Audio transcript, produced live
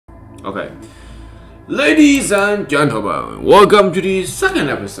Okay. Ladies and gentlemen, welcome to the second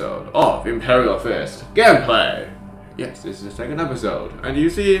episode of Imperial Fists gameplay. Yes, this is the second episode. And you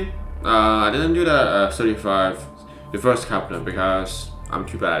see, I didn't do the 35, the first captain, because I'm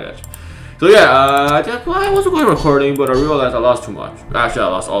too bad at it. So yeah, I wasn't going recording, but I realized I lost too much. Actually, I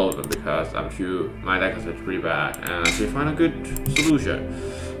lost all of them because my deck is pretty bad, and I should find a good solution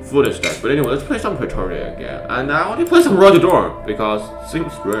for this deck. But anyway, let's play some Pretoria again. And I want to play some Rogal Dorn because it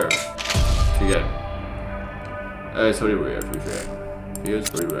seems rare to get. It's pretty rare to be fair. It is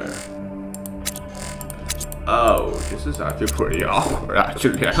pretty rare. Oh, this is actually pretty awkward.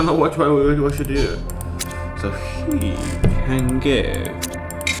 Actually, I don't know what we should do. So he can give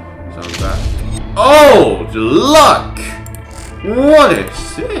some back. Oh, the luck! What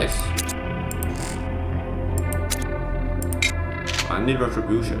is this? I need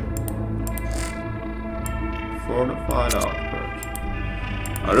retribution. Fortified output.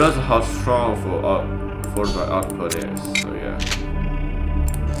 I realize how strong fortified output is. So yeah.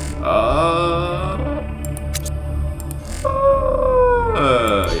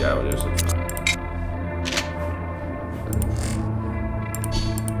 Yeah, we'll do some time.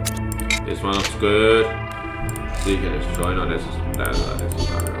 This one looks good. See, you can destroy. No, this is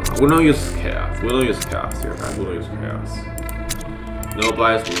not. We don't use chaos. We don't use chaos here, guys. We don't use chaos. No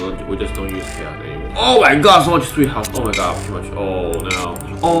bias. We just don't use chaos anymore. Oh my god, so much sweet house. Oh my god, too much. Oh no.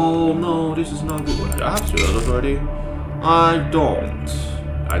 Oh no, this is not good. Do I have Cyrillus already? I don't.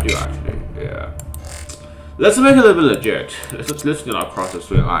 I do actually. Yeah. Let's make it a little bit legit. Let's do not cross the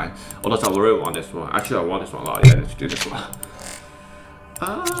swing line. Although I already want this one. Actually, I want this one a lot. Yeah, let's do this one.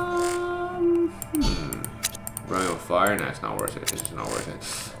 Running on fire. Nah, it's not worth it. This is not worth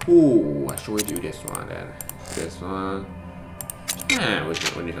it. Ooh, why should we do this one then? This one. Yeah, we need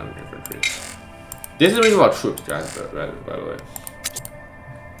something different for this. This is really about troops, guys. By the way,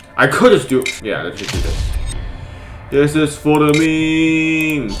 I could just do. Yeah, let's just do this. This is for the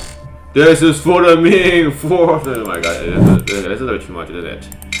meme. This is for the meme. Oh my god, this is a little bit too much, isn't it?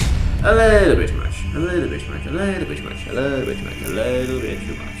 A little bit too much. A little bit too much. A little bit too much. A little bit too much. A little bit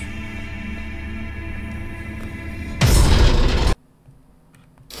too much.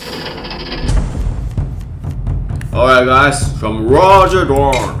 Alright guys, from Rogal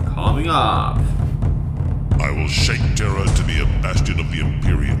Dorn coming up. I will shake Terra to be a bastion of the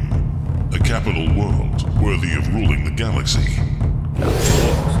Imperium, a capital world worthy of ruling the galaxy.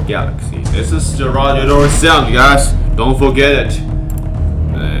 Galaxy. This is the Rogal Dorn sound, guys. Don't forget it.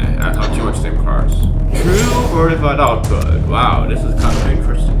 I have too much same cards. True fortified output. Wow, this is kind of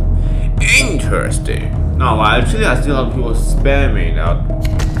interesting. Interesting. No, actually, I still have people spamming out.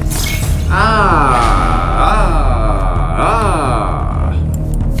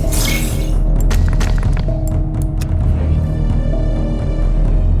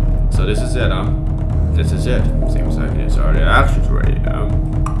 So this is it, This is it. Seems like it's already actually ready,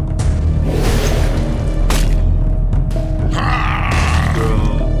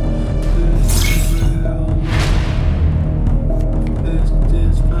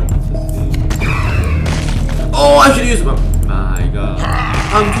 Oh, I should use my god.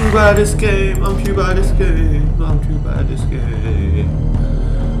 I'm too bad at this game. I'm too bad at this game. I'm too bad at this game.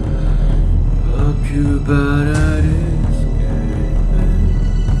 I'm too bad at this game.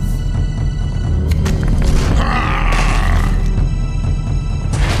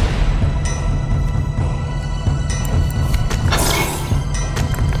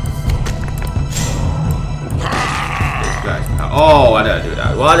 This guy's now. Oh, why did I do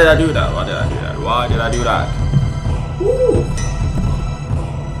that? Why did I do that? Why did I do that? Why did I do that? Woo.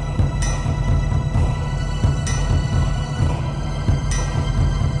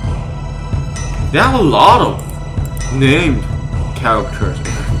 They have a lot of named characters in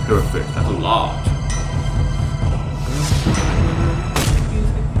Imperial Fists. That's a lot.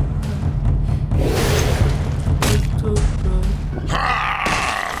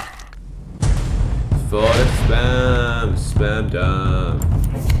 For the spam dumb.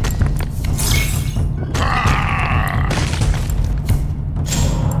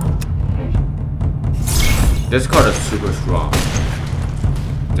 This card is super strong.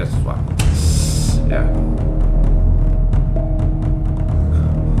 That's why. Yeah.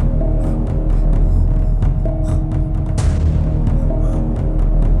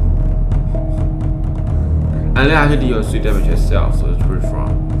 And it actually deals 3 damage itself, so it's pretty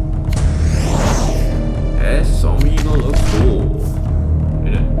strong. Hey, some eagle looks cool.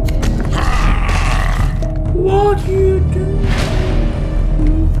 Isn't it? What you do?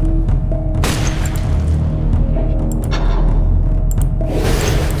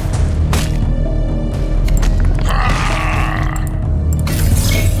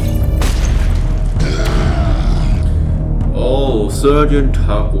 Sergeant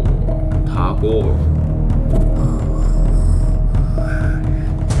Tagore.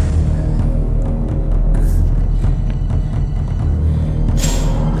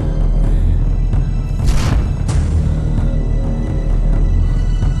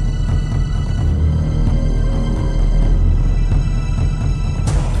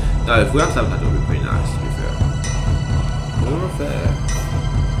 Now, if we have sabotage, it would be pretty nice, to be fair. More fair.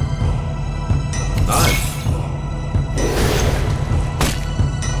 Nice.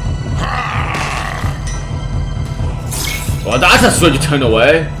 Well, that's a switch you turned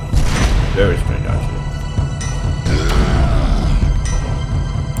away. Very strange, actually.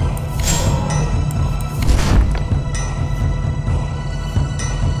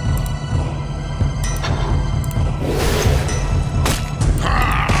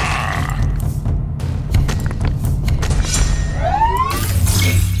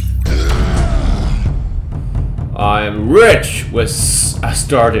 I'm rich with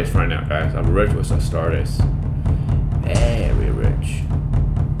Astartes right now, guys. I'm rich with Astartes. Very rich.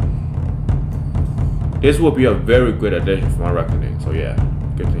 This will be a very good addition for my reckoning. So yeah,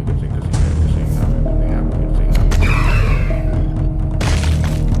 good thing happen.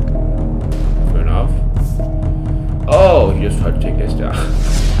 Fair enough. Oh, he just tried to take this down.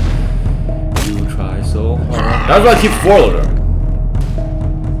 You try so hard. That's why I keep following him.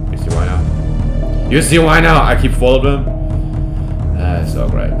 You see why now? You see why now? I keep following him. That's so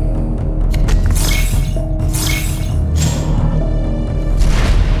great.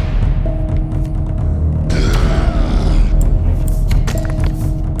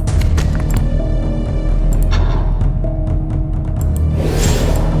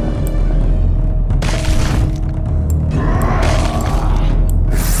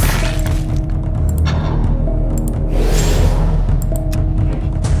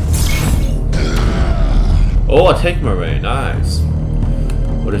 Oh, a take marine, nice.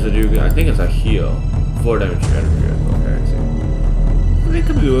 What does it do? I think it's a heal. 4 damage to enemy. Okay, I see. I mean,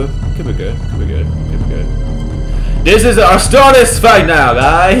 could be good. Could be good. Could be good. Could be good. This is our Astartes fight now,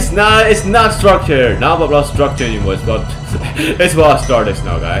 guys. It's not structured. Not about structure anymore. It's about Astartes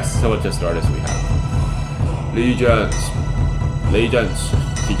now, guys. So much Astartes we have. Legions.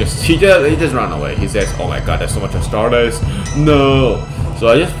 He just ran away. He says, "Oh my God, there's so much Astartes." No. So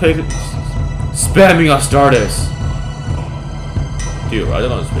I just picked. Spamming Astartes! Dude, I don't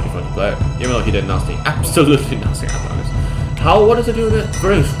know, it's pretty fun to play. Even though he did nothing. Absolutely nothing, I'm honest. How, what does it do with it?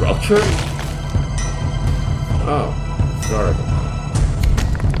 Very structured? Oh. Sorry.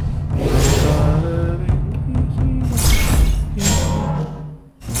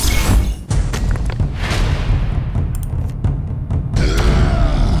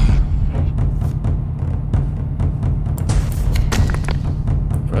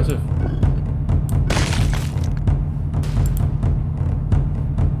 Impressive.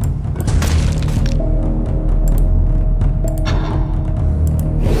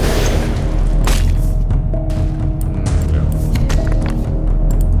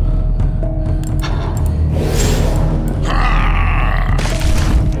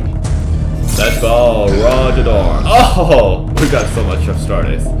 Let's go, Rogal Dorn. Oh, we got so much of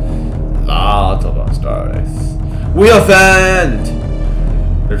Astartes. Lots of Astartes. We offend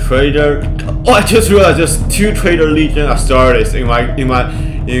the trader. Oh, I just realized there's 2 Trader Legion Astartes in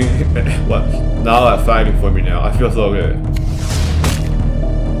what? Now they're fighting for me now. I feel so good.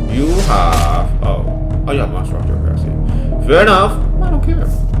 You have oh you have one structure. Okay, I see. Fair enough. I don't care.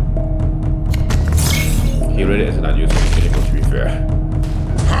 He really is not useful anymore, to be fair.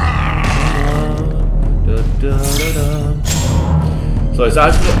 So it's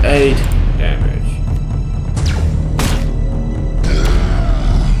actually 8 damage.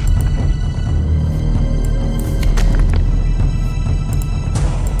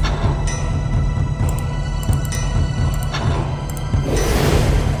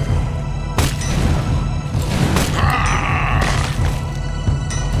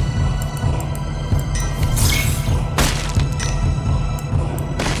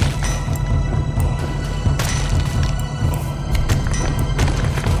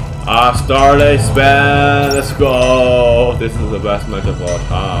 Astartes spam, let's go! This is the best match of all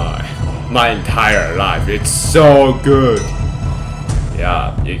time. My entire life, it's so good!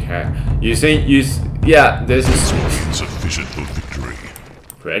 Yeah, you can. You think, yeah, this is Insufficient for victory.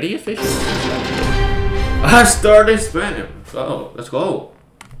 pretty efficient. Astartes spam! So, let's go!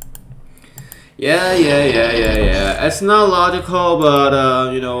 Yeah. It's not logical,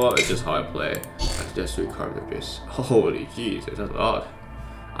 but you know what? It's just how I play. Let's just recover this. Holy Jesus, that's a lot.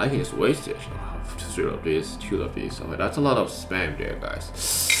 I can just waste it. 3 of these, 2 of these. Okay, that's a lot of spam there, guys.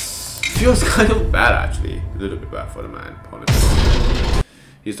 feels kind of bad actually. A little bit bad for the man. Honestly.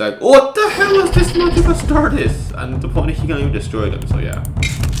 He's like, what the hell is this much of a Stardust? And the point is he can't even destroy them, so yeah.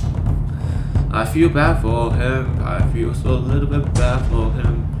 I feel bad for him. I feel so a little bit bad for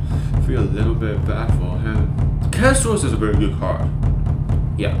him. I feel a little bit bad for him. Castros is a very good card.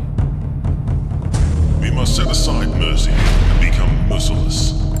 Yeah. We must set aside mercy and become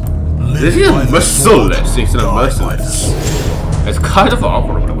merciless. This is merciless instead of merciless. It's kind of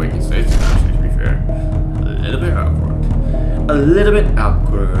awkward when we can say it, actually, to be fair. A little bit awkward. A little bit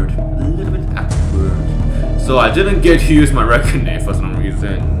awkward. A little bit awkward. So I didn't get to use my record name for some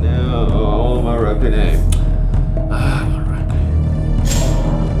reason. No, my record name. Ah, my record name.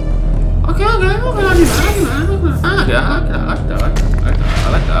 Okay, I'll do that. I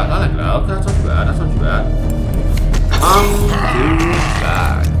like that. Okay, that's not too bad. That's not too bad.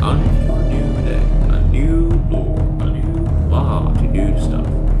 On to a new day, a new lore, a new law to do stuff.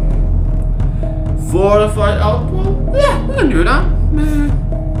 Fortified outpost? Yeah, we can do that.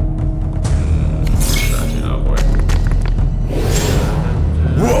 That's enough work.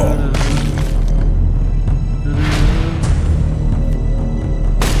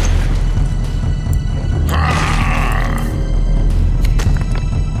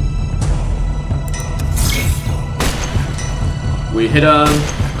 We hit him.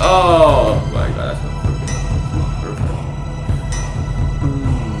 Oh my god, that's not perfect.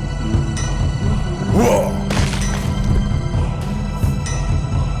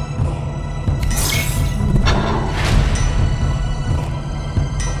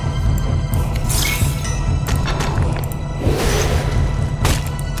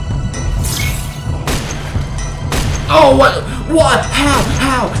 Oh, what? What?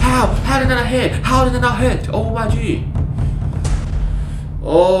 How did that not hit? How did that not hit? Oh my g.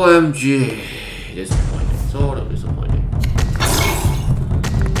 OMG. Disappointing. Sort of disappointing.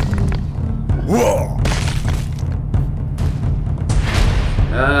 Whoa.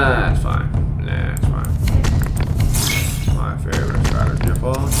 That's fine. That's fine. My favorite strategy of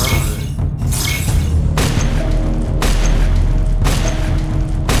all time.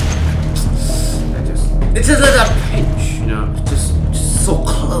 It's just like a pinch, you know. It's just so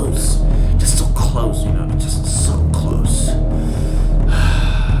close. Just so close, you know. It's just so close.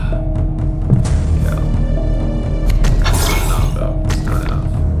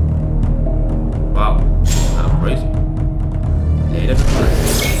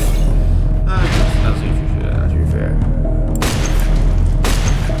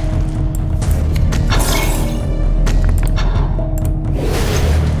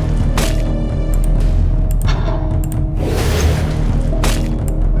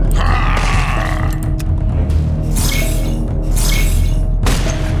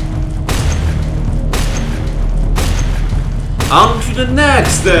 On to the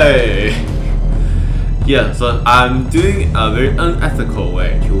next day! Yeah, so I'm doing a very unethical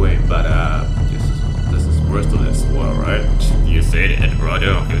way to win, but this is merciless war, right? You said it,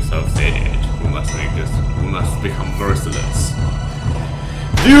 brother yourself said it. We must make this, we must become merciless.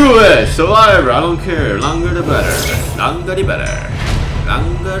 Do it! Survivor, I don't care. Longer the better. Longer the better.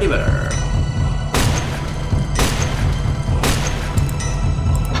 Longer the better.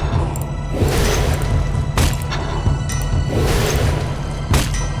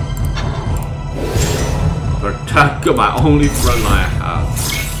 Protect my only front line I have.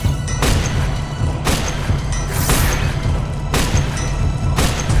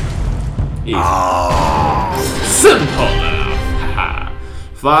 Easy. Simple enough.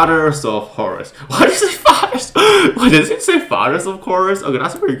 Fathers of Horus. Why did it say fathers? Why does it say fathers of Horus? Okay,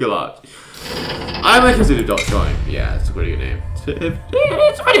 that's a pretty good lot. I might consider join. Yeah, it's a pretty good name.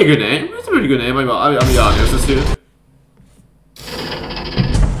 It's a pretty good name. It's a pretty good name. I'll be honest with you.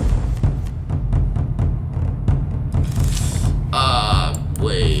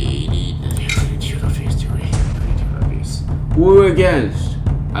 Who against?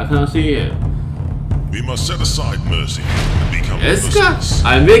 I can't see it. We must set aside mercy and become merciless.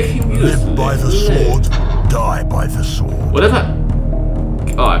 I'm making music. Live by the sword, die by the sword. What if I?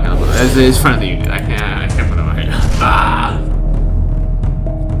 Oh, I can't put it. It's fun to use it. I can't put it right now. Ah!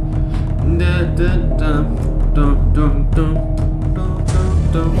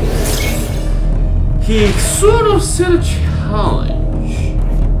 He sort of set a challenge.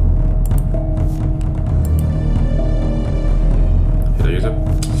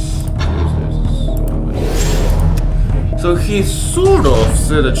 So he sort of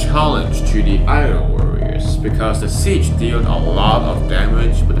set a challenge to the Iron Warriors because the siege dealt a lot of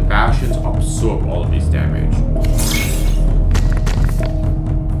damage, but the bastions absorb all of this damage.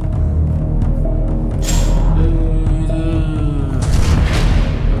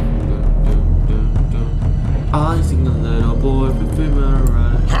 I sing a little boy with ephemeral.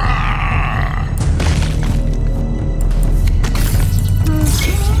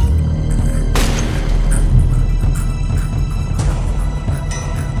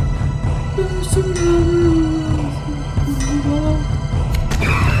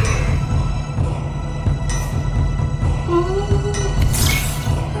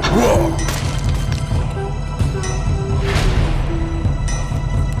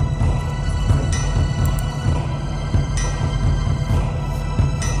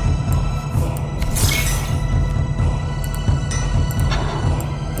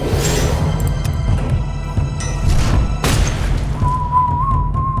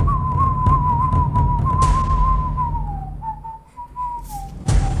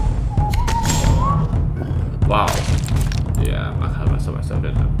 Wow. Yeah, I kind of messed up myself,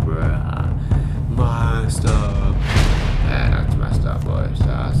 didn't I? Bruh. Messed up. Man, that's messed up, boys.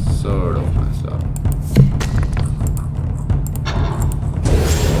 That's sort of messed up.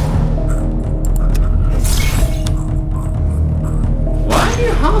 Why do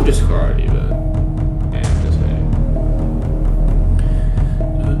you have this card even? And this way.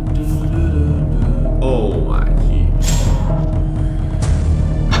 Oh my jeez.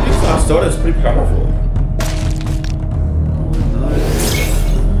 This last sword is pretty powerful.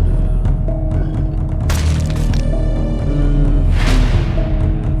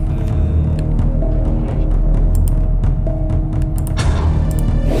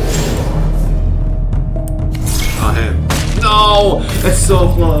 No! It's so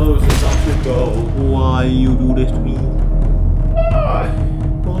close! It's up to go. Why you do this to me? Why?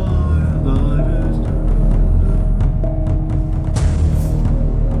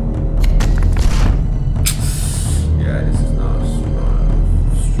 Yeah, this is not a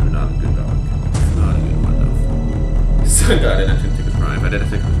good dog. Not a good one though. So I didn't take his prime. If I didn't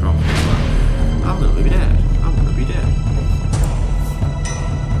take his prime, I'm gonna be dead. I'm gonna be dead.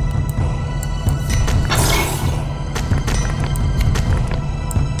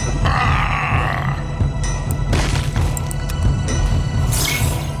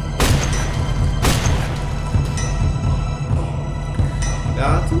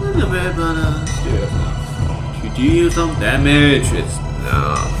 That's a little bit, but still enough. To deal some damage, it's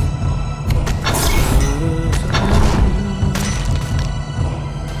enough.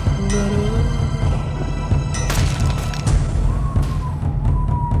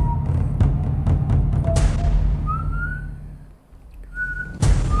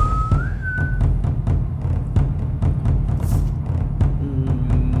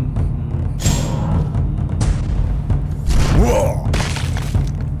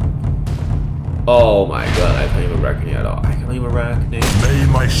 Oh my god, I can't even reckon at all. I can't even reckon. May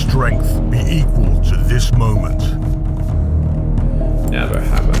my strength be equal to this moment. Never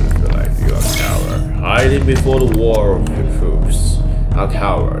have I feel like you're a coward. Hiding before the war of your troops. A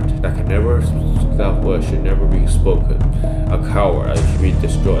coward that can never, that word should never be spoken. A coward that should be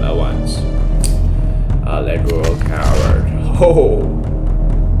destroyed at once. A literal coward. Oh!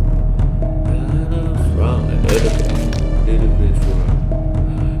 Strong, a little bit strong.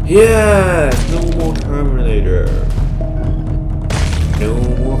 Yes! No more Terminator. No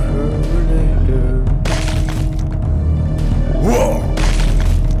more Terminator. Whoa.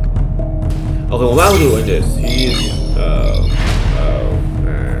 Okay, well, while we're doing this, he's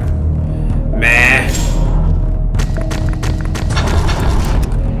meh.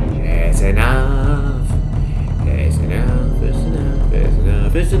 It's enough. It's enough. It's enough. It's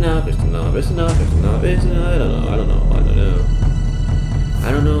enough. It's enough. It's enough. It's enough. It's enough. It's enough. I don't know. I don't know. I don't know. I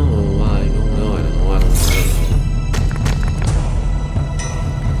don't know why. I don't know. I don't know. I don't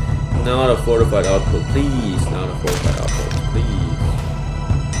know. Not a fortified output, please. Not a fortified output, please.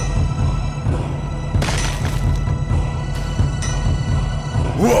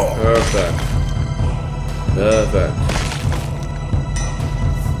 Whoa. Perfect. Perfect.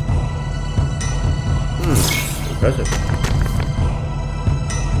 Impressive.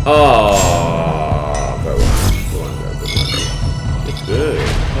 Oh, good one. Good one, good one. It's good.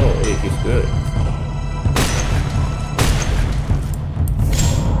 Holy, he's good.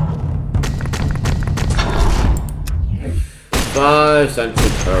 Five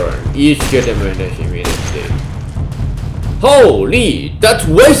century turn. Each get ammunition immediately. Holy, that's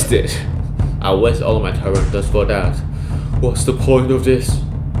wasted! I waste all of my turn just for that. What's the point of this?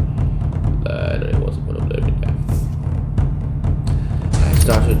 There was the point of living there. I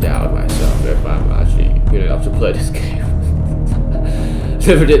start to doubt myself if I'm actually good enough to play this game.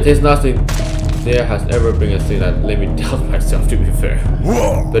 There's nothing. There has never been a thing that let me doubt myself, to be fair.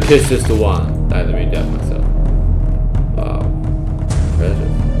 Whoa. But this is the one that let me doubt myself. Wow. Impressive.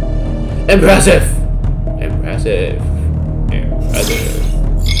 Impressive! Impressive. Impressive.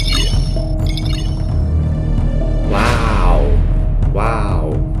 Wow.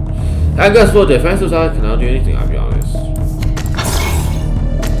 Wow. I guess for defensive side, I cannot do anything, I'll be honest.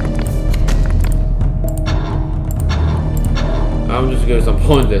 I'm just giving some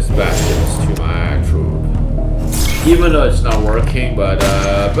pointless bastions to my troop. Even though it's not working, but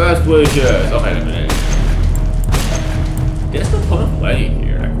best wishes. Okay, a minute. There's no point of playing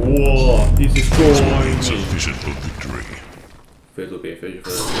here. Like, whoa, he's destroying me. Sufficient for victory. Face will be efficient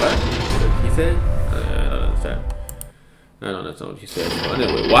for what? He said? I don't understand. I don't understand what he said. But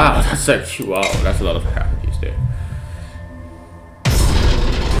anyway, wow, that's actually wow. That's a lot of packages there.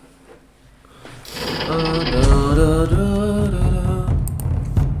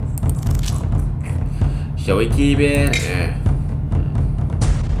 Shall we keep it?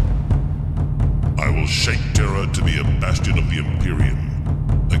 I will shake Terra to be a bastion of the Imperium,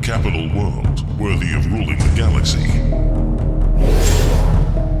 a capital world worthy of ruling the galaxy.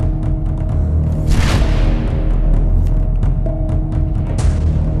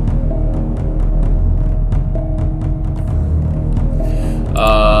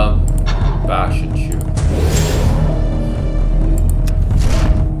 Bastion shoot.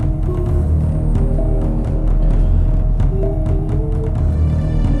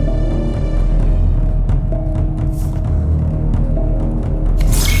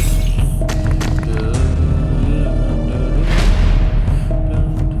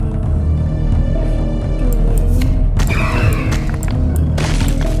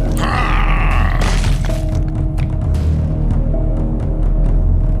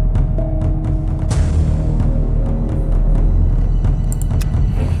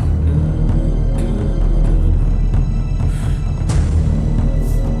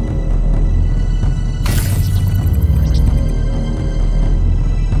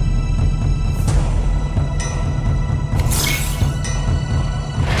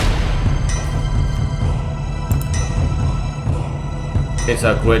 It's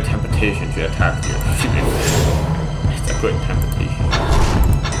a great temptation to attack you. It's a great temptation.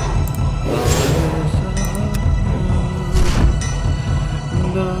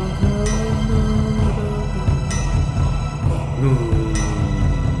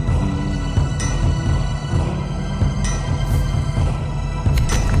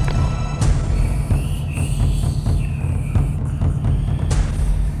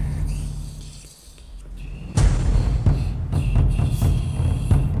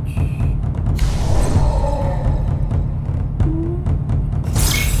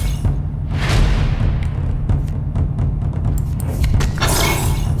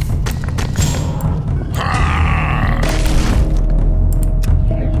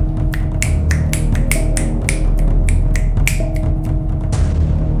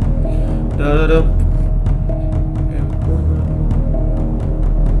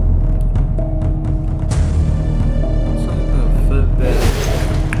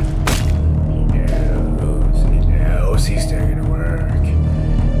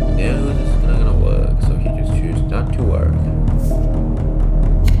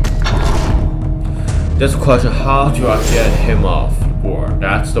 Just question, how do I get him off the board?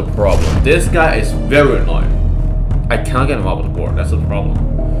 That's the problem. This guy is very annoying. I can't get him off the board. That's the problem.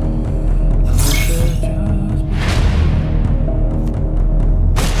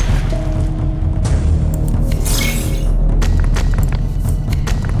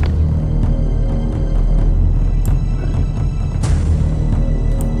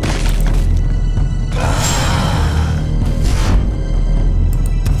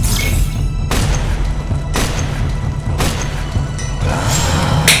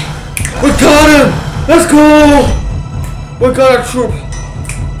 We got him! Let's go! We got a troop!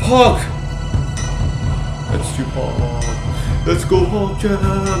 Pog! Let's do Pog. Let's go Pog Jam!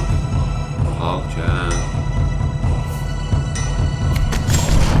 Pog Jam.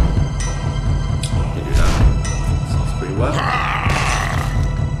 You do that. Sounds pretty well.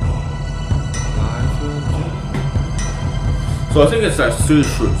 So I think it's like 3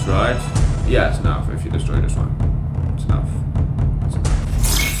 troops, right? Yeah, it's enough if you destroy this one. It's enough.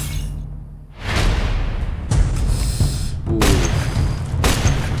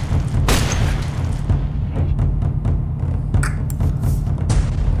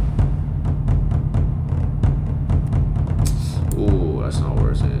 That's not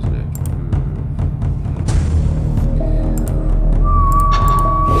worth it, isn't it?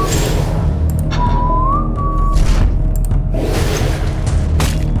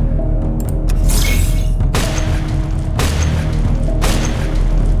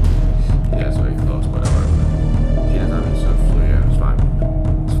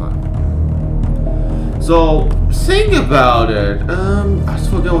 So think about it. I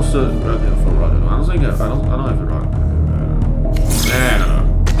forget what's the record for Rogal. I don't think I don't know if it's Rogal. Man,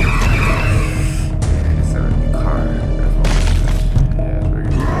 yeah, it's a card. Yeah, it's very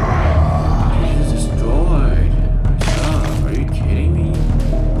good. It's destroyed. Stop. Are you kidding me? It's a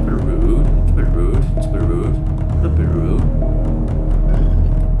bit rude. It's a bit rude. It's a bit rude. It's a bit rude.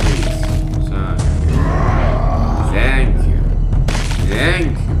 Please, son. Thank you.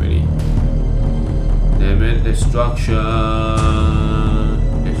 Thank you, buddy. Damn it, destruction.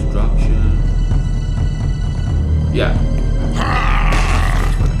 Destruction. Yeah.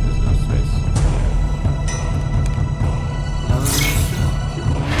 There's no space.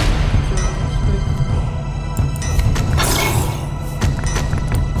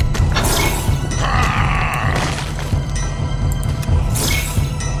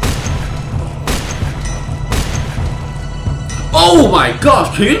 Oh my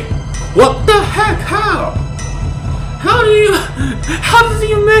gosh, kid! What the heck? How? How did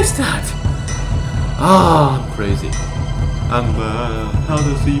you miss that? Ah, I'm crazy. I'm mad. How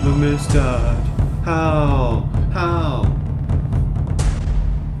does he even miss that? How? How?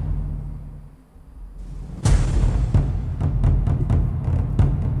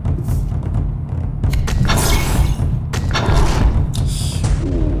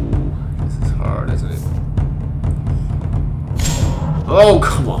 Ooh, this is hard, isn't it? Oh,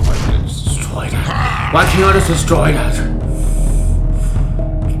 come on, why can't I just destroy that? Why can't I just destroy that?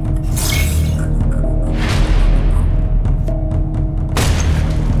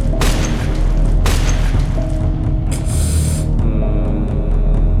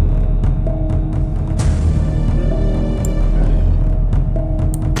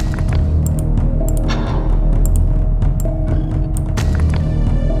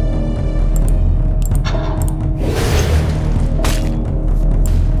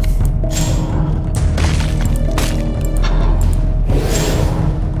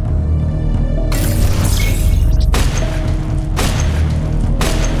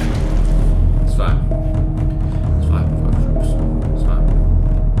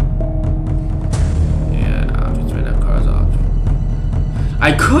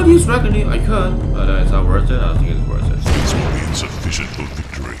 I could use reckoning, I could, but it's not worth it. I don't think it's worth it. This will be insufficient for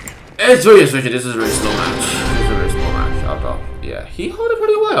victory. It's very insufficient. This is a very slow match. This is a very slow match. I'll go. Yeah, he held it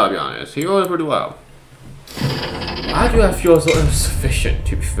pretty well, I'll be honest. He held it pretty well. Why do I feel so insufficient,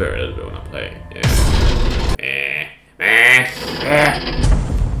 to be fair, a little bit when I play? Yeah.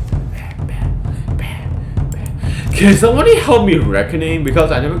 Can somebody help me reckoning?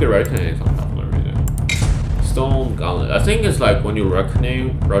 Because I never get reckoning sometimes. Stone Gauntlet. I think it's like when you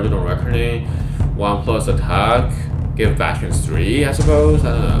reckoning, Rogal Dorn reckoning, 1+ attack, give bastions 3, I suppose.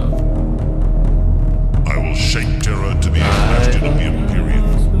 I don't know. I will shake Terra to be a bastion of the Imperium,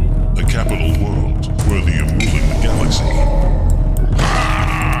 a capital world worthy of ruling the galaxy.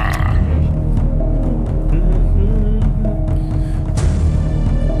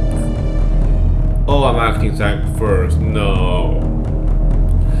 Oh, I'm acting second first. No.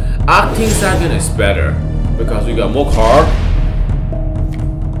 Acting second is better. Because we got more card.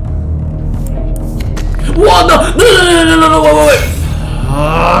 What? No, wait.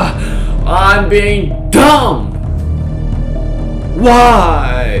 I'm being dumb.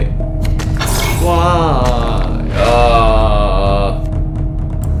 Why?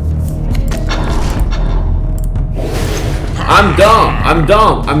 I'm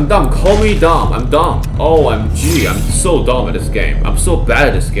dumb. Call me dumb. I'm dumb. OMG, I'm so dumb at this game. I'm so bad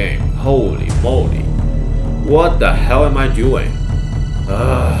at this game. Holy moly. What the hell am I doing?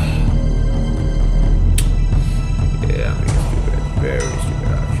 Yeah, I'm being stupid. Very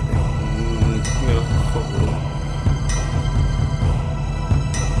stupid, actually. No.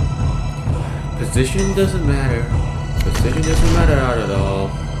 Position doesn't matter. Position doesn't matter at all.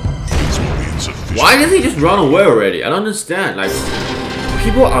 Why does he just run away already? I don't understand. Like,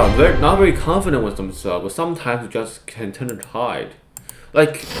 people are not very confident with themselves, but sometimes just can tend to hide.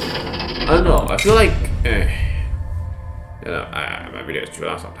 Like, I don't know. I feel like, you know, my videos too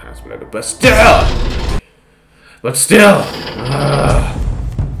long sometimes, but still,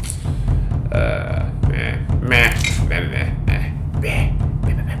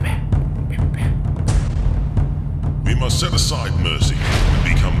 We must set aside mercy and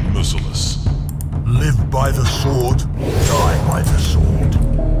become merciless. Live by the sword, die by the sword.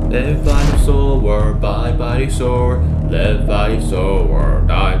 Live by the sword, die by the sword. Live by the sword,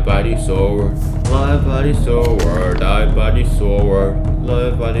 die by the sword. Live by the sword, die by the sword.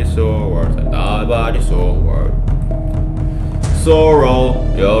 Live by the sword, die by the sword. Sorrow,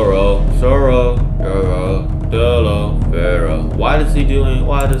 Yoro, sorrow, Yoro, Dolo, Vera. Why does he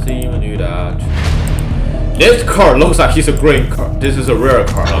even do that? This card looks like he's a green card. This is a rare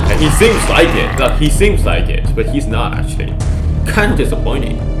card. Okay, he seems like it. Like, he seems like it, but he's not actually. Kind of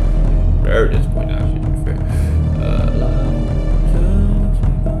disappointing. Very disappointing actually, to be fair.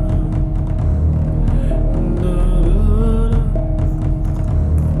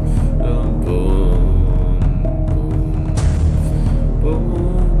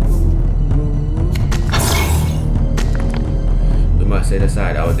 We must set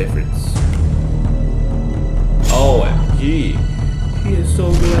aside our difference. OMG. He is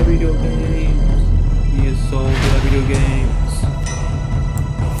so good at video games. He is so good at video games.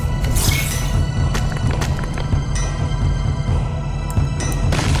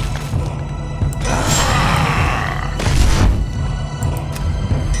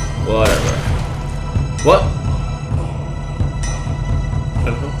 Whatever. What? I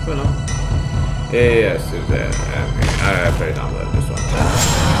know. Yes, it's that. I played download this one.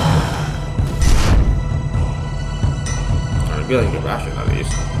 I feel like a ration at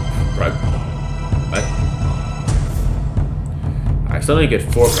least. Right? What? I suddenly get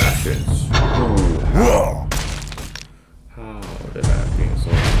 4 rations. Ooh. How did I be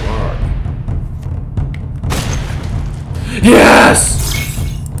so smart? Yes!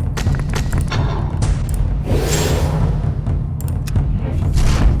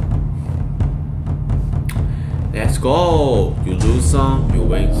 Let's go! You lose some, you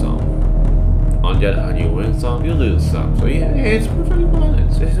win some. On the other hand, you win some, you lose some. So yeah, it's perfectly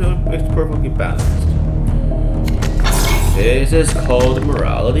balanced. It's perfectly balanced. This is called the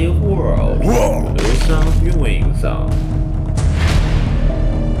morality of the world. You lose some, you win some.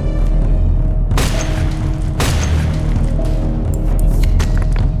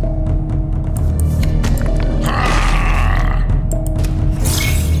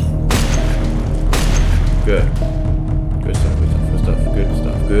 Good. Good stuff, good stuff, good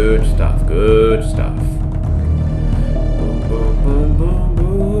stuff, good stuff, good stuff. Boom, boom, boom,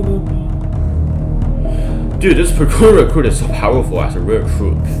 boom, boom, boom. Dude, this Procure recruit is so powerful as a rare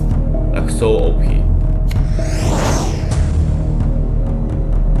troop. Like, so OP.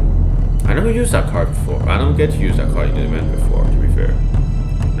 I never used that card before. I don't get to use that card in the event before, to be fair.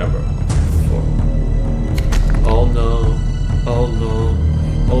 Never. Before. Oh no. Oh no.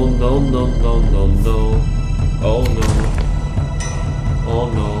 Oh no, no, no, no, no. Oh no. Oh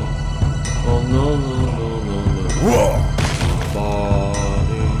no. Oh no, no, no, no, no.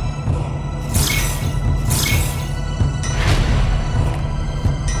 Body.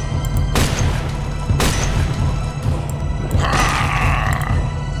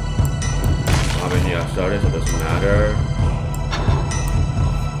 I mean, yeah, started, so it doesn't matter.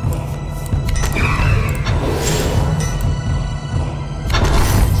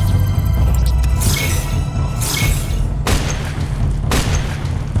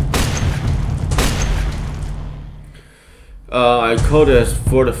 I call this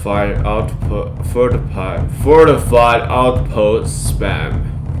fortified outpost spam.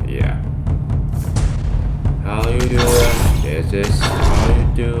 Yeah. How you do it? Is this how you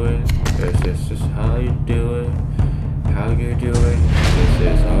do it? Is this just how you do it? How you do it? This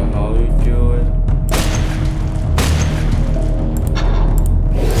is how you do it.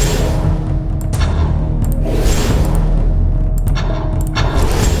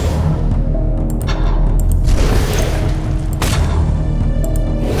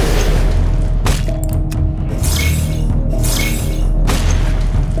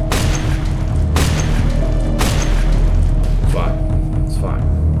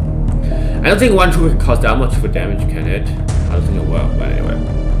 I don't think one troop can cause that much for damage, can it? I don't think it will, but anyway.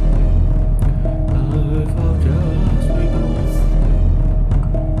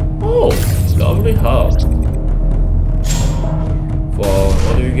 Oh, lovely hub. For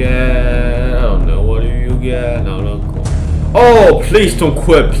what do you get? I don't know. What do you get? No, no, cool. Oh, please don't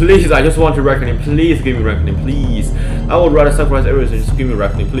quit. Please, I just want to reckoning. Please give me reckoning, please. I would rather sacrifice everything. Just give me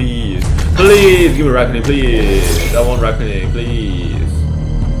reckoning, please. Please give me reckoning, please. I want reckoning, please.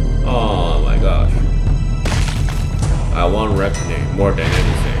 Oh my gosh. I want reckoning more than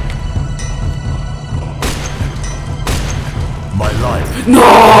anything. My life.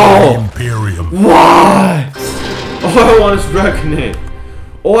 No! Imperium. Why? All I want is reckoning.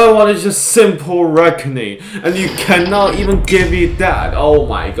 All I want is just simple reckoning. And you cannot even give me that. Oh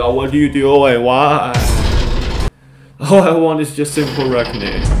my god, what do you do? Oh wait, why? All I want is just simple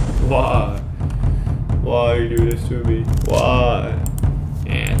reckoning. Why? Why you do this to me? Why?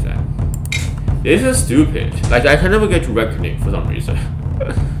 Yeah, this is stupid. Like, I can never get to reckoning for some reason.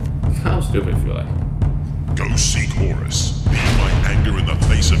 How stupid I feel like. Go seek Horus. Be my anger in the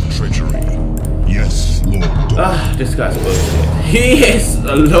face of treachery. Yes, Lord. Ah, this guy's bullshit. He is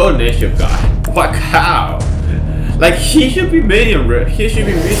a low initiative guy. What how? Like he should be medium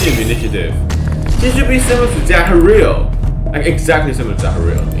initiative. He should be similar to Zachariel. Like exactly similar to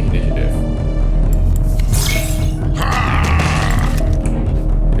Zachariel initiative.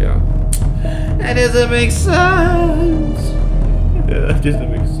 Yeah. That doesn't make sense. Yeah, it doesn't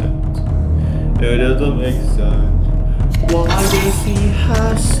make sense. It doesn't make sense. Why does he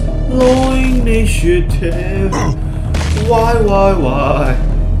have low initiative? Why?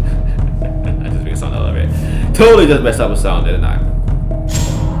 I just made a sound out of it. Totally just messed up a sound, didn't I?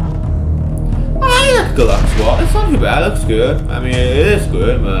 I like the luck squad. It's not too bad. It looks good. I mean, it is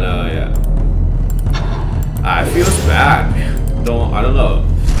good, but yeah. I feel bad. I don't know.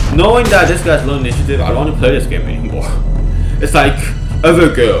 Knowing that this guy's low initiative, I don't want to play this game anymore. It's like,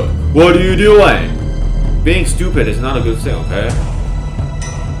 Evergirl, what are you doing? Being stupid is not a good thing, okay?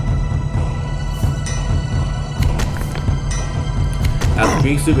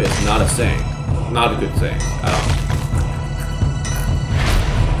 Being stupid is not a thing. Not a good thing at all.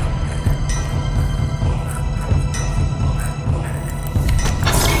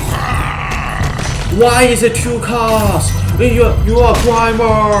 Why is it 2 costs? You are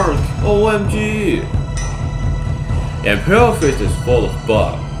Primarch! OMG! Imperial Fists is full of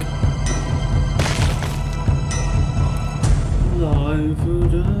bugs.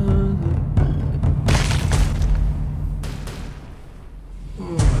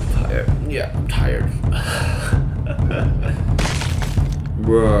 Yeah, I'm tired.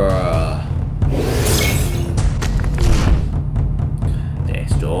 Bruh.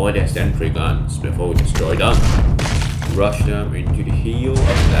 Destroy their sentry guns before we destroy them. Rush them into the heel of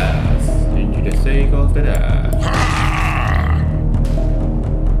death. Into the sake of the death.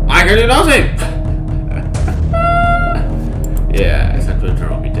 I can do nothing! Yeah, essentially turn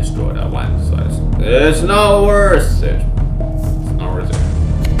will be destroyed at once. So it's not worth it. It's not worth it.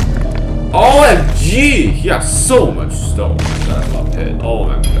 OMG! He has so much stuff. Oh my god, I love it. Oh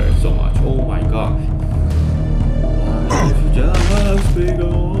my god, so much. Oh my god. Just be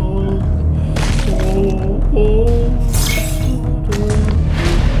gone.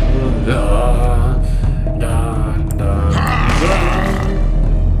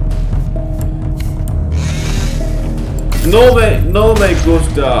 No me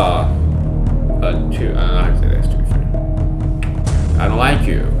gusta. 2. I don't know how to say this. 2, 3. I don't like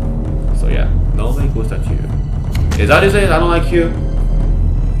you. So yeah, no me gusta you. Is that to say I don't like you?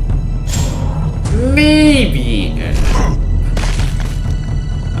 Maybe.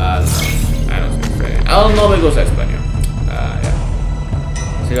 I don't speak Spanish. I don't know me gusta español. Yeah.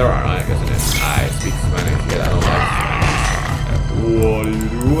 Sí, alright, I guess it is. I speak Spanish, yet I don't like Spanish. What are you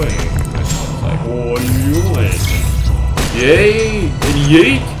doing? It's like, what are you doing? Yay!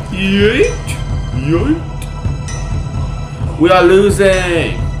 Yeet! Yeet! Yeet! We are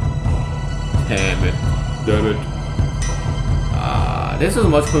losing! Damn it. Damn it. This is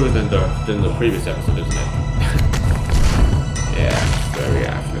much quicker than the previous episode, isn't it? Yeah, very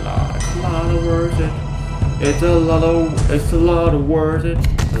actually lot. It's a lot of worth it. It's a lot of worth it.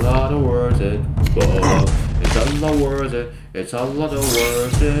 A lot of worth it. Whoa. It's a lot worth it. It's a lot of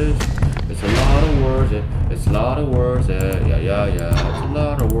worth it. It's a lot of worth it. It's a lot of worth it. Yeah. It's a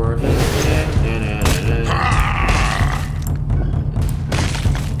lot of worth it.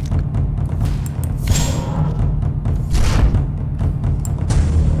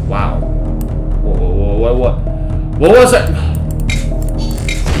 Wow. What was that?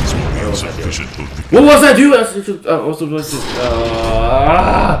 What was that dude?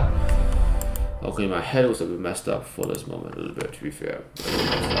 Okay, my head was a bit messed up for this moment a little bit, to be fair.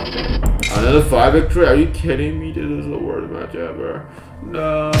 Another 5 victory? Are you kidding me? This is the worst match ever.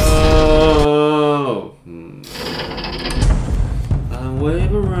 No! I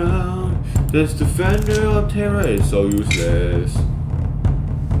wave around. This defender of terror is so useless.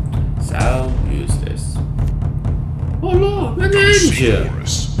 So useless. Oh no, an angel!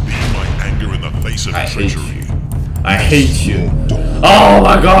 I hate you. I hate you. Oh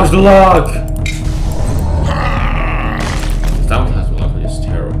my gosh, the luck! Sometimes the luck is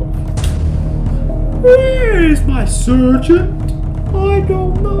terrible. Where is my sergeant? I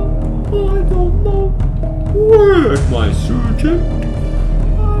don't know. Where's my sergeant?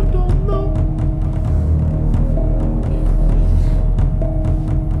 I don't know.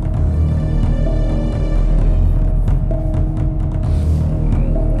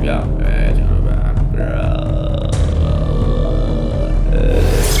 Yeah,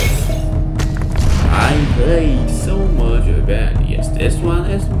 I played so much of it. Yes, this one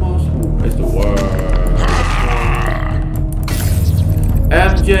is the worst.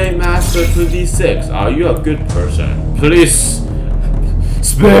 MJ Master 26, are you a good person? Please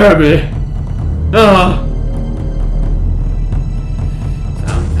spare me.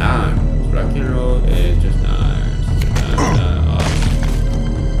 Sometimes rock and roll is just nice.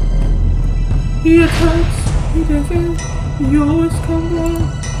 He attacks, he defends, he always comes back.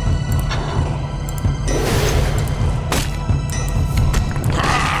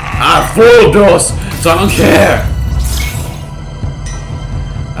 I have 4 doors, so I don't care.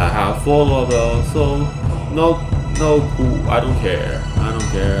 I have 4 doors, so no cool. I don't care. I don't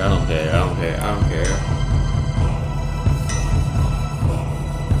care. I don't care. I don't care. I don't care.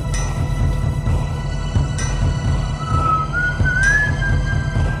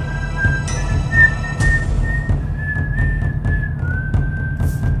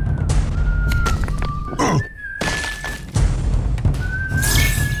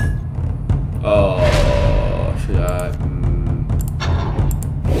 Oh, should I?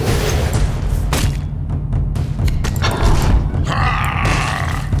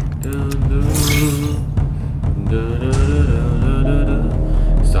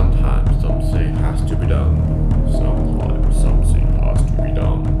 Sometimes something has to be done. Sometimes something has to be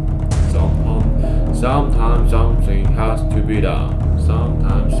done. Sometimes something has to be done.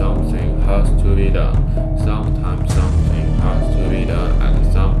 Sometimes something has to be done. Sometimes something has to be done.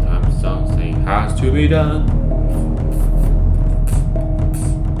 And sometimes something has to be done.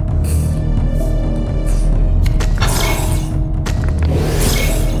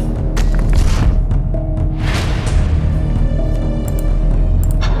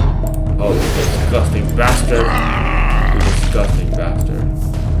 Oh, you disgusting bastard. You disgusting bastard.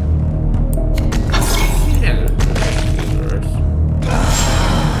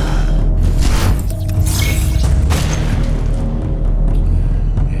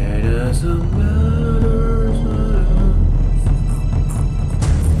 It doesn't matter.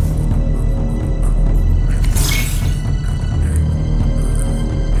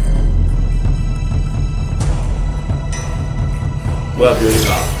 Well, building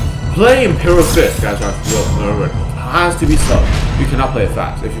up. Play Imperial Fists, guys. Remember, it has to be slow. You cannot play it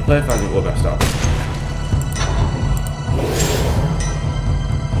fast. If you play it fast, you will mess up.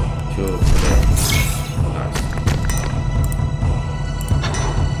 2, 3. Nice.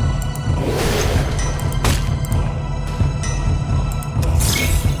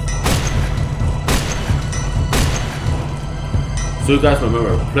 So you guys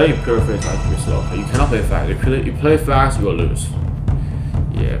remember, play Imperial Fists has to be slow. You cannot play it fast. If you play fast, you will lose.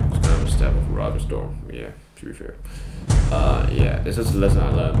 Yeah, it's kind of a step of Rogal Dorn. Yeah, to be fair. Yeah, this is the lesson I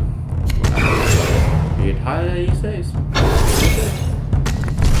learned. The entire these days.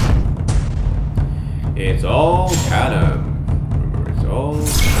 It's all canon. Remember, it's all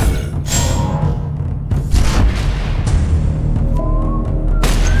canon.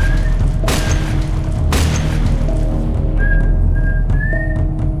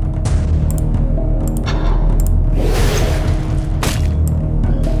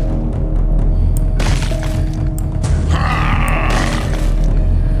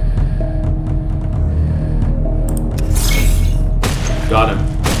 Got him.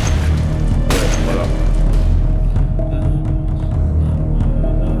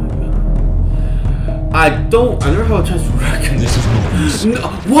 I never have a chance to reckon this is no,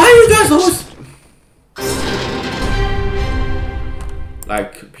 why are you guys always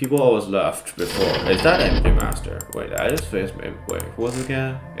like people always left before? Is that MJ Master? Wait, I just faced wait, who was it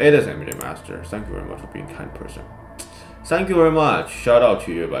again? It is MJ Master. Thank you very much for being a kind person. Thank you very much. Shout out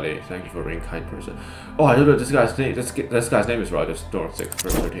to you, buddy. Thank you for being a kind person. Oh, I don't know this guy's name. This guy's name is Rogal Dorn 6 for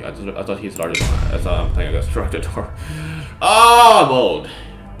 13. I thought he's larger than I thought I'm playing against Rogal Dorn. Ah, I'm old.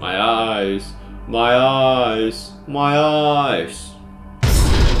 My eyes. My eyes. My eyes.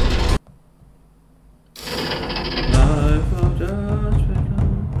 Life of just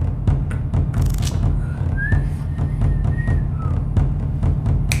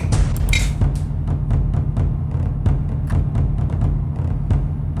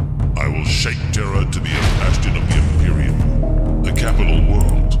I will shake Terra to be a bastion of the Imperium, a capital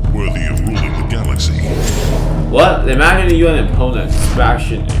world worthy of ruling the galaxy. What? Imagine you and an opponent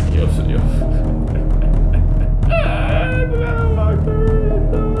faction.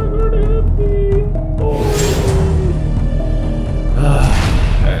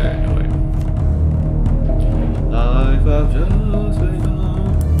 Anyway. Life of just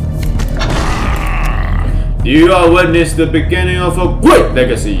begun. You are witness the beginning of a great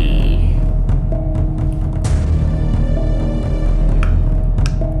legacy.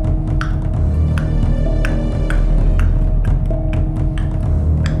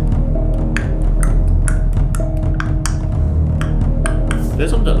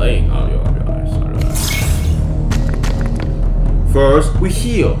 There's some delaying audio, I'll be honest. First, we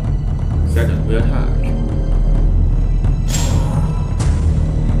heal. Second, we attack.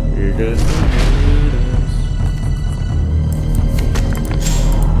 Here goes.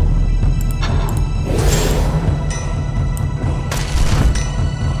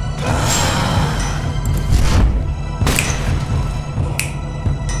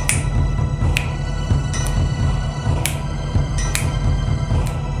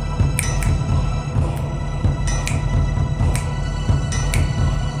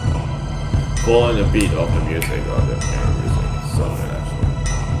 Following the beat of the music of the piano music, so good actually.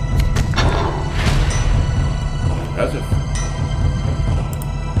 Impressive.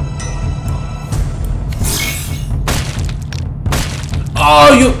 Oh,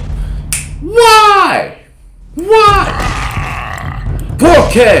 you! Why? Why? Poor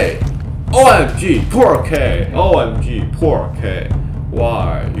K! OMG, poor K! OMG, poor K!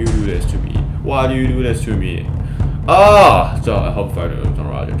 Why you do this to me? Why do you do this to me? Ah! So I hope I don't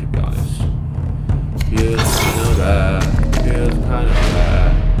Roger, to be honest. Feels kinda bad, feels kinda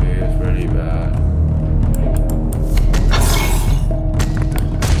bad, feels pretty bad.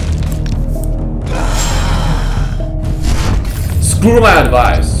 Screw my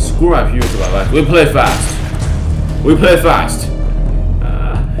advice, screw my previous advice. We play fast. We play fast.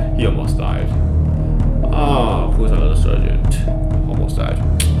 He almost died. Oh, who's another sergeant? Almost died.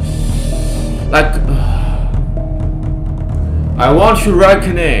 Like, I want you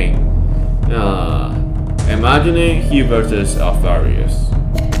reckoning. Imagining he versus Alpharius.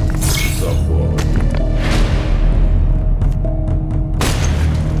 So cool.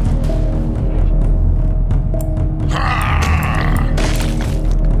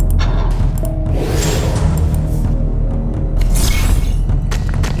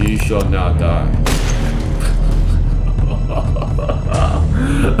 You shall not die.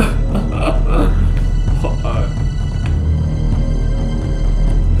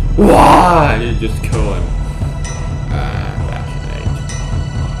 Why? You just kill him.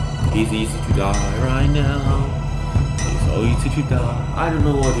 He's easy to die right now. He's so easy to die. I don't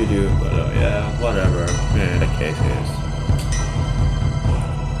know what to do, but yeah, whatever. Yeah, the case is.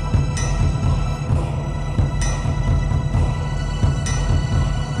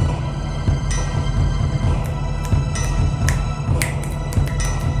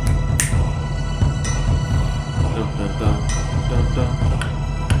 Dun, dun, dun, dun, dun.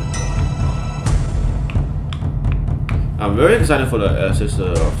 I'm very excited for the Sister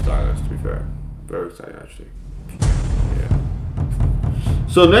of Silence, to be fair. Very excited, actually. Yeah.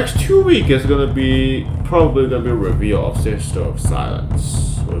 So next 2 weeks is gonna be probably gonna be a reveal of Sister of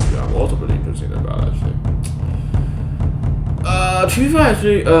Silence, which I'm also pretty interested about, actually. To be fair,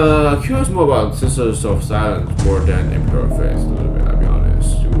 actually, curious more about Sisters of Silence more than Imperial Fists, a little bit, I'll be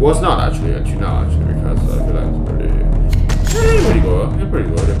honest. It was not actually until now, actually, because I feel like it's pretty good. They're pretty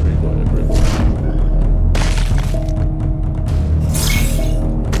good.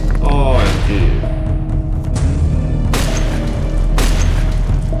 OMG.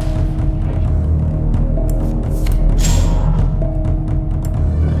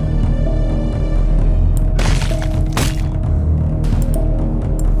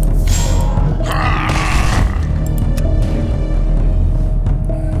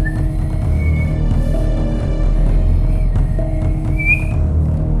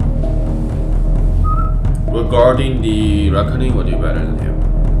 Regarding the Reckoning, what do you better than him?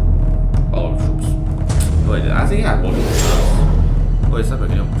 All troops. Wait, I think he had more troops. Oh, it's not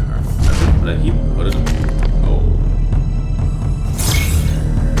making up turn. I think that he put it. Oh.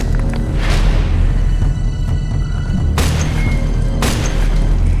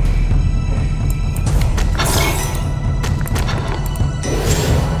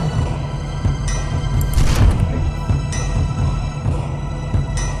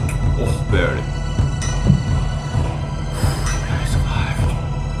 Oh, barely.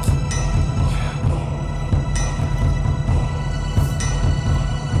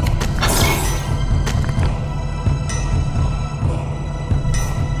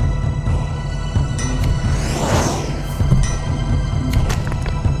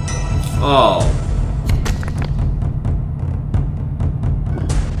 Oh.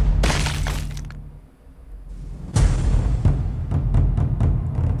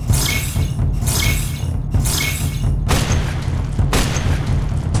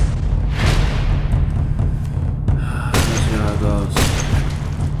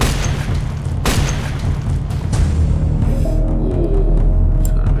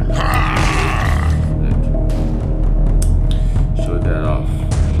 Should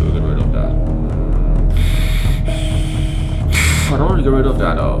get rid of that.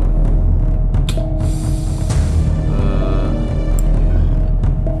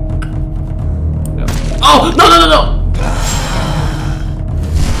 Oh, no, no, no, no!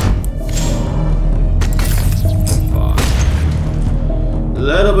 A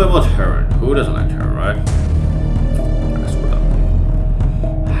little bit more turn. Who doesn't like turn, right? I screwed up.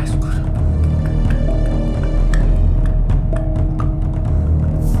 I screwed up.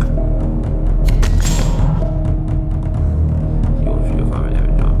 He won't feel if I'm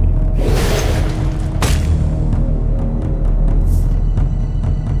having on me.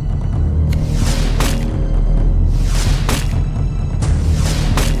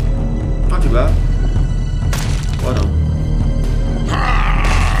 Not too bad. Well done.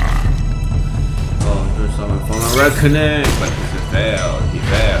 From a reckoning, but he's failed. He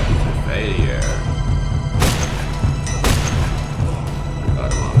failed. He's a failure. I got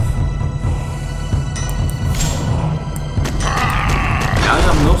him off. Now I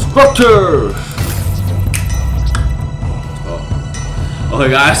have no structure. Oh. Okay,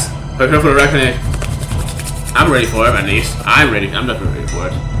 guys. Prepare for the reckoning. I'm ready for it, at least. I'm ready. I'm definitely ready for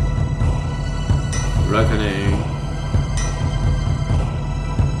it. Reckoning.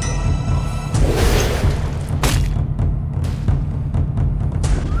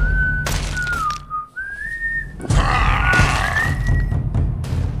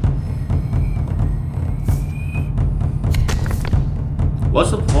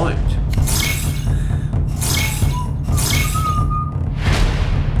 What's the point?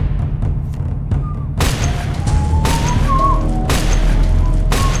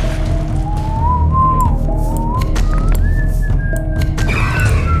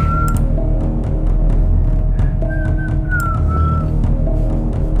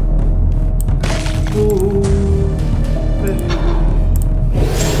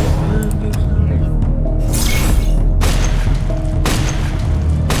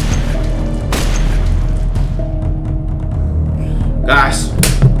 Guys,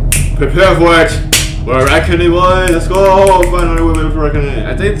 prepare for it. We're reckoning, boys. Let's go. Finally, we're ready for reckoning.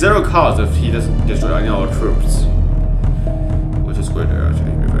 I think 0 cost if he doesn't destroy any of our troops, which is good there,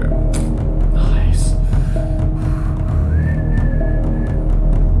 actually. To be fair. Nice.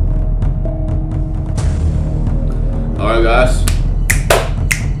 All right, guys.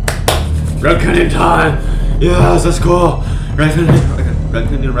 Reckoning time. Yes, let's go. Reckoning.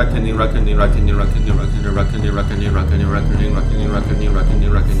 Reckoning.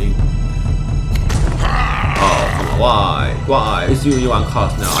 Oh, come on, why? Why? It's you on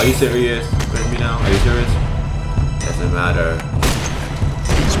cost now. Are you serious? With me now? Are you serious? Doesn't matter.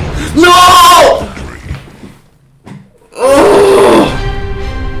 No! Oh!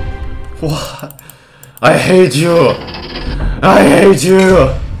 What? I hate you! I hate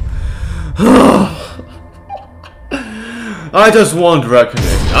you! I just want reckoning.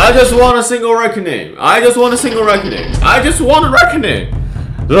 I just want a single reckoning. I just want a single reckoning. I just want a reckoning.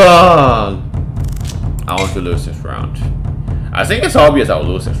 I want to lose this round. I think it's obvious I'll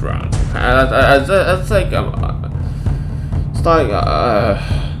lose this round. It's like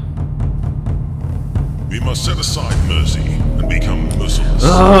We must set aside mercy and become merciless.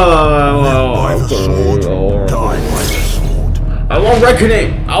 Live by the sword, die by the sword. I want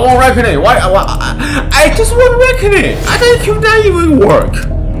reckoning. I want reckoning. Why? I just want reckoning. I think it that even work.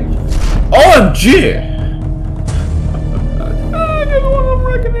 OMG. I just want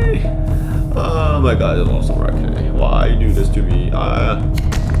reckoning. Oh my god, I lost some reckoning. Why you do this to me?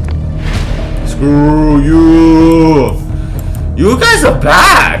 Screw you. You guys are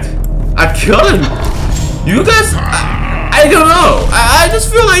bad at killing. You guys, I don't know. I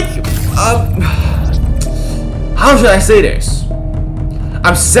just feel like, how should I say this?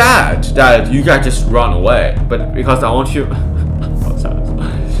 I'm sad that you guys just run away, but because I want you.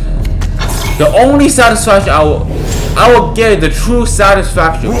 The only satisfaction I will get the true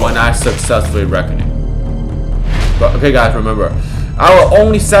satisfaction when I successfully reckoning. But okay, guys, remember, I will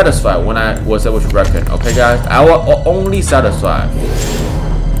only satisfy when I was able to reckon. Okay, guys, I will only satisfy.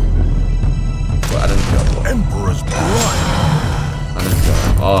 Well, I didn't kill. Emperor's blood. I didn't kill.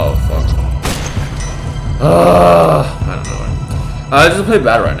 Oh fuck. I don't know. I just play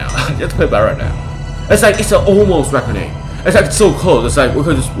bad right now. Just play bad right now. It's like it's an almost reckoning. It's like so close. It's like we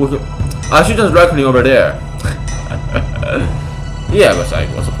could. I should just reckoning over there. Yeah, but it's like,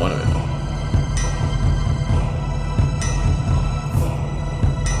 what's the point of it?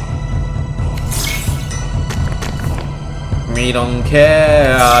 Me don't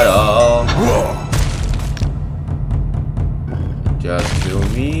care at all. Just kill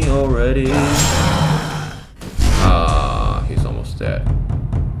me already. He's almost dead.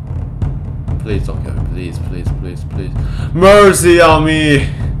 Please don't kill me. Please, please, please, please. Mercy on me.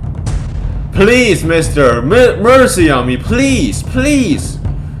 Please, mister. Mercy on me. Please, please.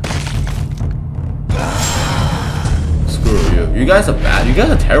 guys are bad. You guys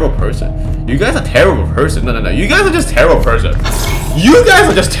are a terrible person. You guys are a terrible person. No. You guys are just a terrible person. You guys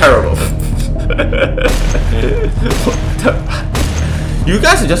are just terrible. You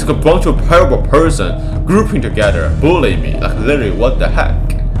guys are just a bunch of terrible person grouping together, bullying me. Like literally, what the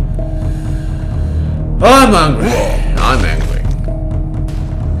heck? I'm angry. I'm angry.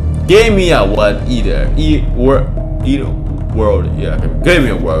 Give me a what either. World. Yeah, give me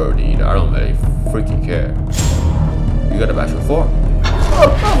a world either. I don't really freaking care. You got a bachelor 4? Oh,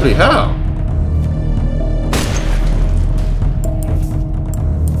 holy hell.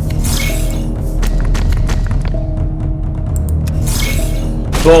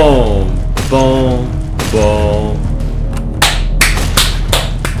 Boom, boom, boom.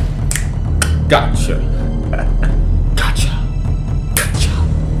 Gotcha. Gotcha. Gotcha.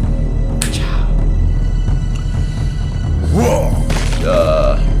 Gotcha. Whoa.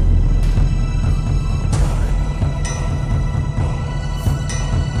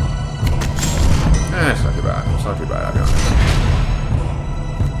 It's not too bad. It's not too bad, I'll be honest.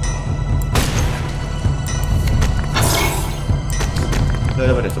 A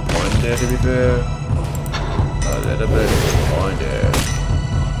little bit disappointed, to be fair. A little bit disappointed.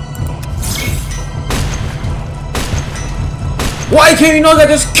 Why can't you not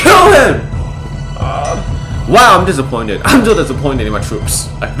just kill him? Wow, I'm disappointed. I'm so disappointed in my troops.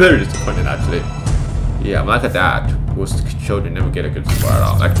 I'm very disappointed, actually. Yeah, I'm like a dad whose children never get a good score at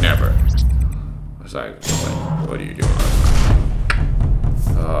all. Like, never. It's like, what are you doing?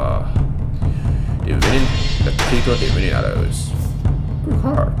 They're winning the people, they're winning others. Good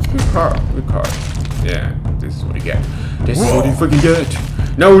card, good card, good card. Yeah, this is what you get. This is what you fucking get.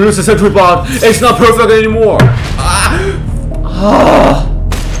 Now we lose the sentry bot. It's not perfect anymore.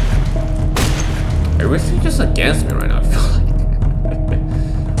 Everything's just against me right now.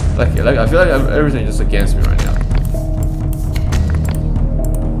 I feel like, I feel like everything's just against me right now.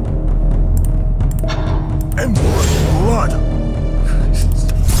 Emperor's blood.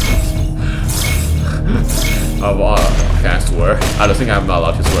 Can I swear? I don't think I'm not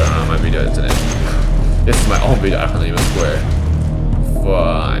allowed to swear on my video today. This is my own video. I can't even swear.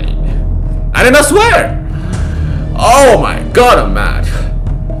 Fine. I did not swear. Oh my god, I'm mad.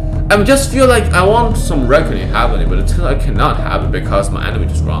 I just feel like I want some reckoning happening, but until I cannot have it because my enemy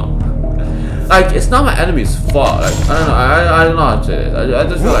is wrong. Like, it's not my enemy's fault. Like, I don't know. I don't know how to say this. I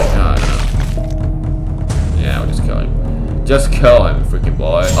just feel like, I don't know. Yeah, we'll just kill him. Just kill him, freaking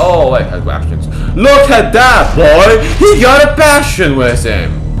boy. Oh, wait, has bastions. Look at that, boy! He got a bastion with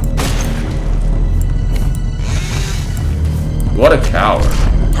him! What a coward.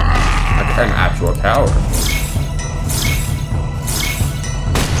 Like an actual coward.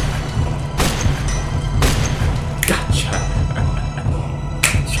 Gotcha.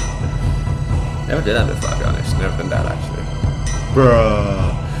 Never did that before, I'll be honest. Never done that, actually.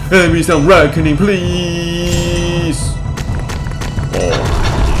 Bruh. Let me some reckoning, please!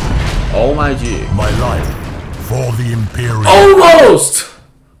 Oh my G. My life for the Imperial. Almost!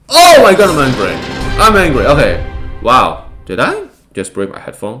 Oh my god, I'm angry. I'm angry. Okay. Wow. Did I just break my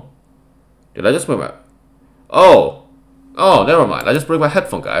headphone? Did I just break my... Oh. Oh, never mind. I just broke my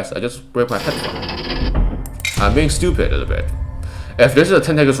headphone, guys. I just broke my headphone. I'm being stupid a little bit. If this is a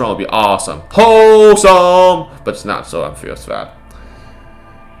 10 seconds run, it would be awesome. Wholesome! But it's not, so I feel sad.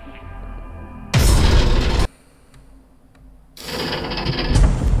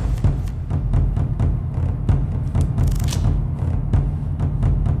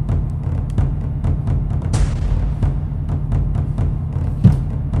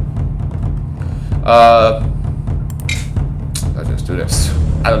 Let's just do this.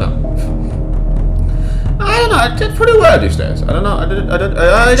 I don't know. I did pretty well these days. I don't know. I did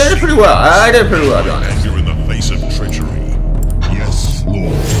it pretty well. I did pretty well, I'll be honest. You're in the face of treachery. Yes,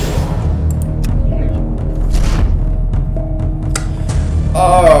 Lord.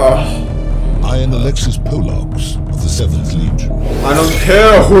 I am Alexis Polox of the 7th Legion. I don't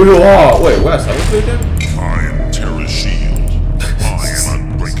care who you are. Wait, what? 7th Legion? I am Terra's shield. I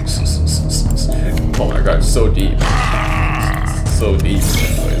am unbreakable. Oh my god, so deep. So deep.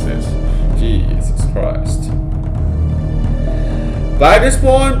 What is this? Jesus Christ. By this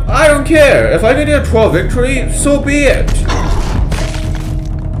point, I don't care. If I get a 12 victory, so be it.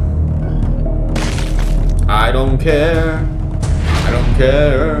 I don't care. I don't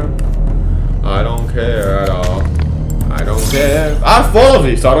care. I don't care at all. I don't care. I follow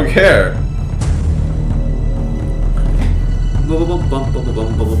these, so I don't care.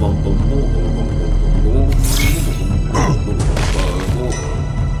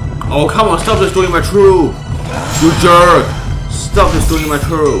 Oh, come on, stop destroying my troop! You jerk! Stop destroying my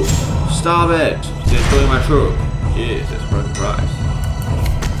troop! Stop it! Destroying my troop. Jesus Christ.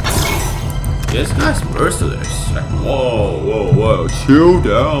 This guy's merciless. Like, whoa. Chill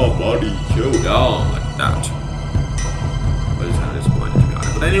down, buddy. Chill down. Like that. But it's kind of disappointing to be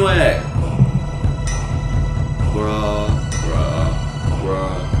honest. But anyway. Bruh.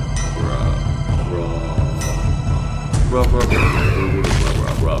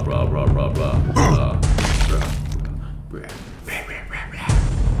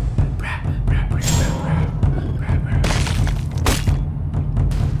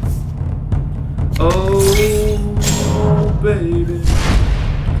 Oh, baby,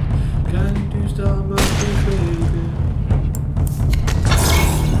 can you stop my baby?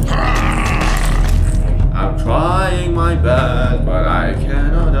 I'm trying my best, but I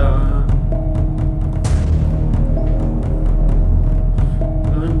cannot.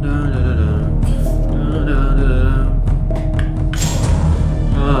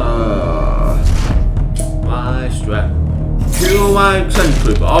 My strap. Kill my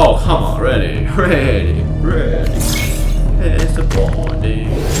sentry. Oh, come on, ready. Disappointing.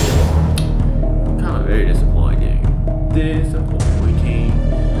 Kind of very disappointing.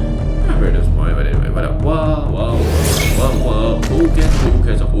 Not very disappointing, but anyway, but whoa. Who cares,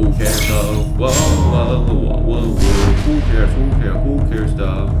 though? Who cares,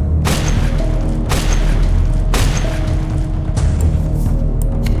 though?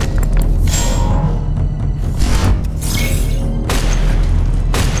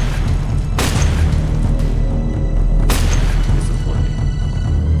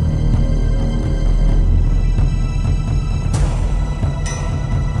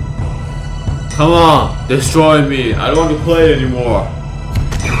 Come on, destroy me. I don't want to play anymore.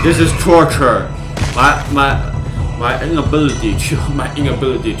 This is torture. My inability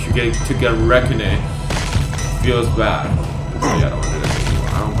to get reckoning feels bad. So yeah, I don't want to do this anymore.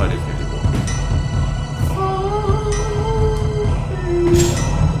 I don't play this game anymore.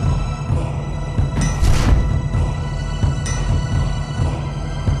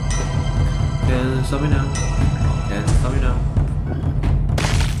 Can stop me now.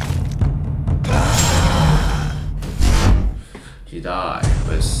 He died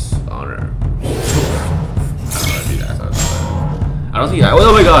with honor. I don't think I.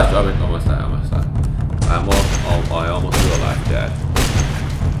 Oh my gosh! I almost died. I almost realized that.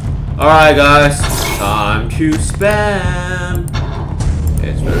 Alright, guys, time to spam.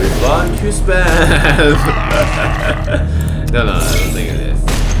 It's very fun to spam. No, I don't think it is.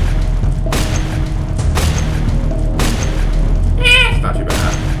 It's not too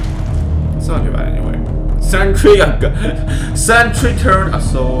bad. It's not too bad anyway. Sentry turn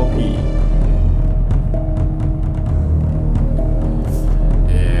assault.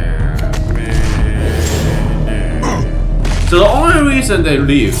 So the only reason they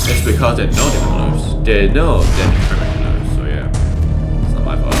leave is because they know they can lose. They know they're determined to lose. So yeah, it's not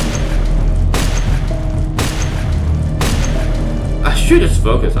my fault. I should just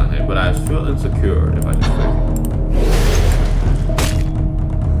focus on him, but I feel insecure if I just focus.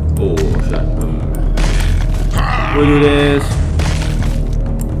 Oh shit. We'll do this.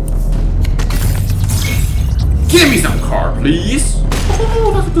 Give me some card, please.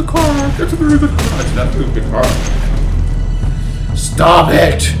 Oh, that's a good card. That's a very good card. That's a good card. Stop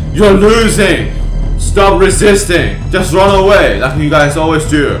it! You're losing. Stop resisting. Just run away, like you guys always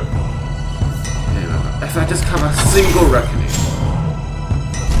do. If I just have a single reckoning,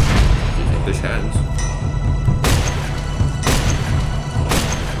 you take the chance.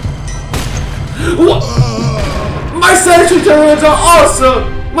 What? My sentry turrets are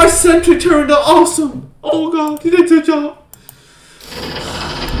awesome! My sentry turrets are awesome! Oh god, he did a good job!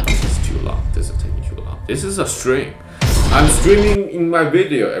 This is too long. This is taking too long. This is a stream. I'm streaming in my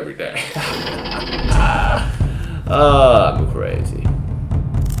video every day. I'm crazy.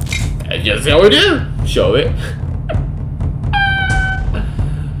 And just how we do. Show it.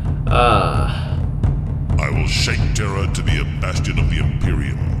 I will shake Terra to be a bastion of the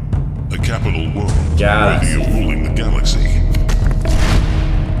Imperium. A capital world Galaxy. worthy of ruling the galaxy.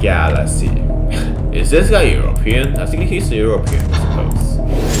 Galaxy. Is this guy European? I think he's European, I suppose.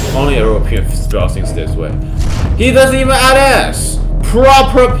 Only European spell things this way. He doesn't even add S.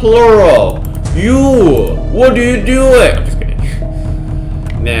 Proper plural. You. What do you do it? I'm just kidding.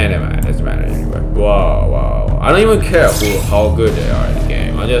 Nah, never mind. Doesn't matter anyway. Wow. I don't even care how good they are in the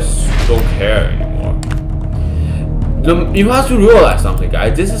game. I just don't care anymore. You have to realize something,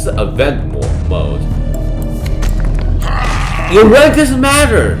 guys. This is event mode. Your rank doesn't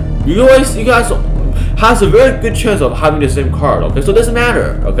matter. You guys has a very good chance of having the same card. Okay, so it doesn't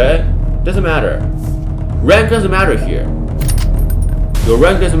matter. Okay, doesn't matter. Rank doesn't matter here. Your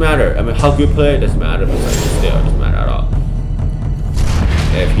rank doesn't matter. I mean, how good you play doesn't matter, but still, it doesn't matter at all.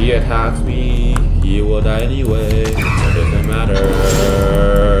 If he attacks me, he will die anyway. So it doesn't matter.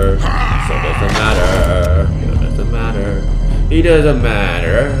 So it doesn't matter. It doesn't matter. It doesn't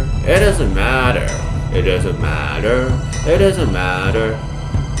matter. It doesn't matter. It doesn't matter. It doesn't matter.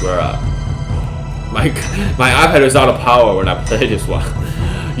 Bruh. My iPad is out of power when I play this one.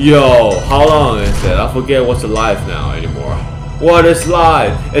 Yo, how long is it? I forget what's alive now anymore. What is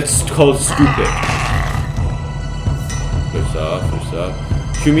live? It's called stupid. Good stuff, good stuff.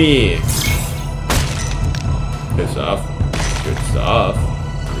 To me. Good stuff. Good stuff.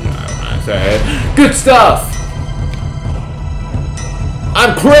 Yeah, I say good stuff!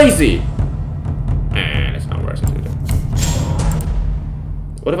 I'm crazy! And it's not worth it.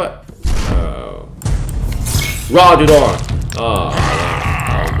 What about Rogal Dorn? Oh,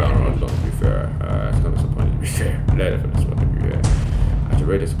 Rogal Dorn, to be fair. It's kind of disappointing, to be fair. Later for this one, to be fair. Actually,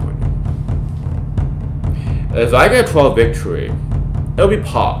 very disappointing. If I get 12 victory, it'll be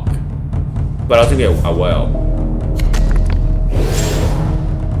pop. But I don't think I will.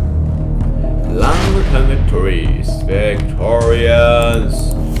 Long return victories. Victorians.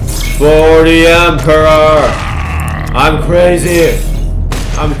 For the Emperor! I'm crazy!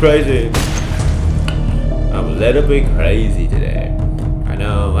 I'm crazy. I'm a little bit crazy today. I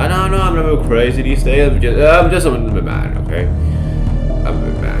know, I'm a little crazy these days. I'm just a little bit mad, okay? I'm a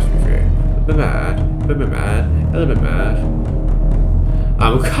bit mad, to be fair. A bit mad, a little bit mad.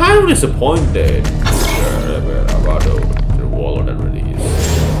 I'm kind of disappointed about the Warlord that release.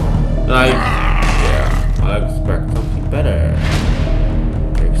 I expect something better.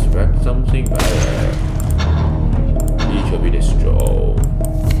 He should be destroyed.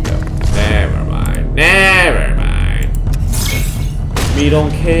 Never mind. Me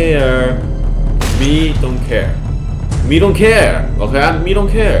don't care. Okay? Me don't care.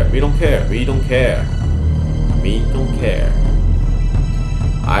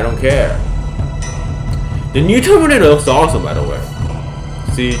 I don't care. The new Terminator looks awesome, by the way.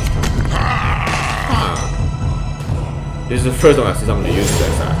 See? This is the first time I see someone use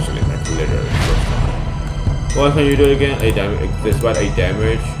this, actually. Like, literally the first time. What can you do it again? Despite 8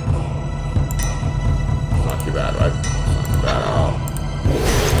 damage. It's not too bad, right? It's not too bad at all.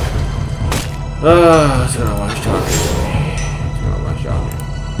 It's gonna one-shot me.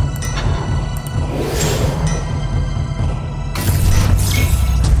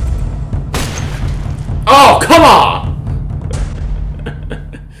 Oh, come on!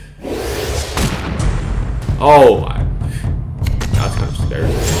 Oh my. That's kind of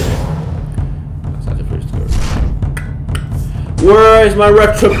scary. That's actually pretty scary. Where is my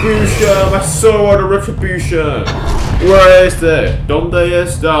retribution? My sword of retribution! Where is it? Donde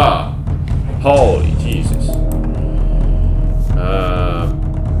está? Holy Jesus.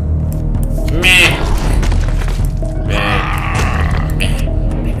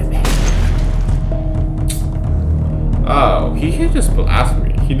 Oh, he can just blast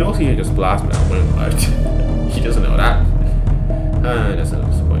me. He knows he can just blast me. I wouldn't like. He doesn't know that. That's not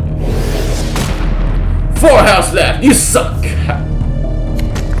disappointing. 4 health left. You suck.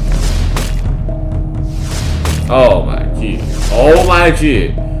 Oh my G. Oh my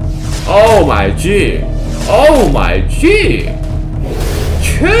G. Oh my G. Oh my G.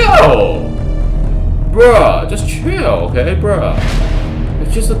 Chill. Bruh, just chill, okay, bruh.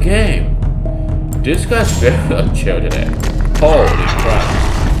 It's just a game. This guy's very unchill today. Holy crap.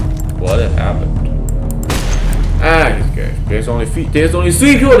 What happened? He's good. There's only 3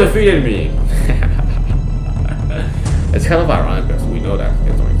 people defeated me. It's kind of ironic because we know that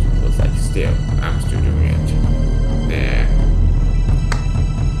there's only 2 people. It's like, still, I'm still doing it. Nah.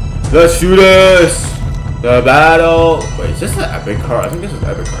 Let's do this! The battle! Wait, is this an epic card? I think this is an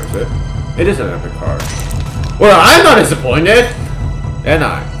epic card, is it? It is an epic card. Well, I'm not disappointed! And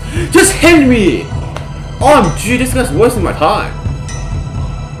I. Just hit me! OMG, this guy's wasting my time.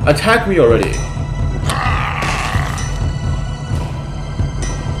 Attack me already.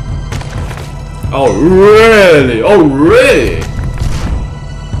 Oh, really? Oh, really?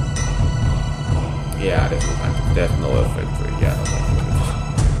 Yeah, there's no victory. Yeah, no victory.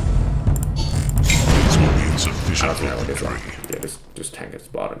 This will be insufficient for victory. Yeah, just tank its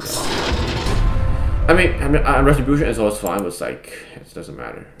bottom. Yeah. I mean, retribution is always fine, but it's like, it doesn't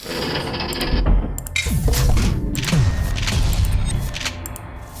matter.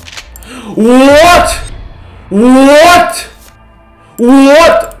 What?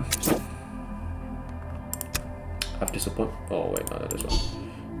 I'm disappointed. Oh wait, not this one.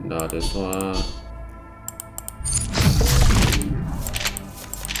 Not this one.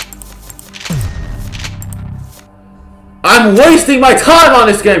 I'm wasting my time on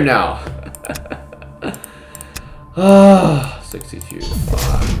this game now! 62.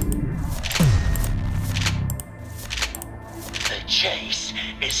 The chase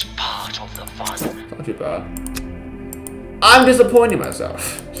is part of the fun. Not too bad. I'm disappointing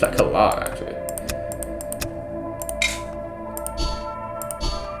myself. It's like a lot, actually.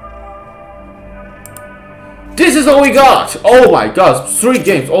 This is all we got! Oh my god, 3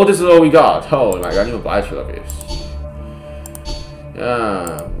 games. Oh, this is all we got. Oh my god, I need to buy 2 of these.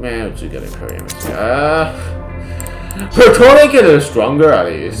 Man, we get Imperial Fists. Protonic is stronger at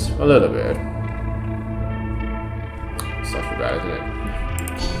least. A little bit. It's not too bad, isn't it?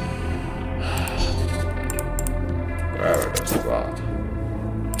 Wherever goes squad.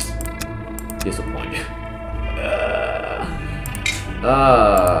 Disappointing.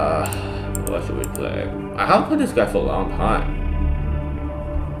 What should we play? I haven't played this guy for a long time.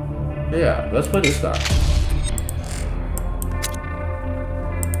 Yeah, let's play this guy.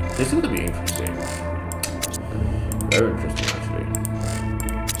 This is gonna be interesting. Very interesting, actually.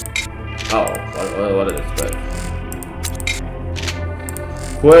 Oh, what did I expect?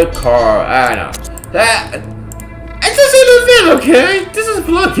 Quick car, I know. That. It's just in the thing, okay? This is a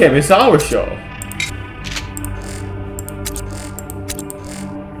vlog game, it's our show.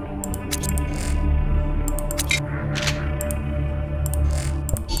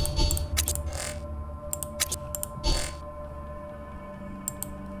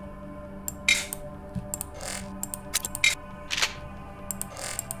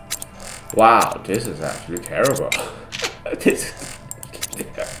 Wow, this is actually terrible. This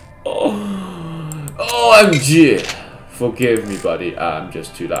OMG! Forgive me, buddy. I'm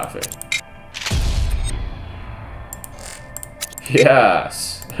just too laughing.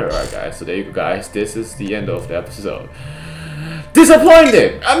 Yes. Alright, guys. So there you go, guys. This is the end of the episode.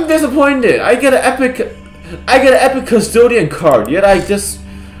 Disappointed. I'm disappointed. I get an epic custodian card. Yet I just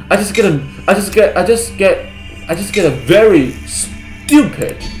get a very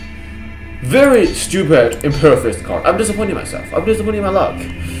stupid Imperial Fist card. I'm disappointing myself. I'm disappointing my luck.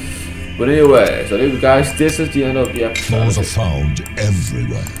 But anyway, so there you go, guys. This is the end of the episode. Flaws are found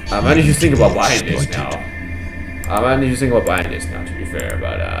everywhere. I managed to think about buying this now. To be fair.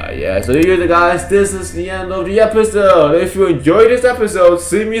 But yeah, so there you go, guys. This is the end of the episode. If you enjoyed this episode,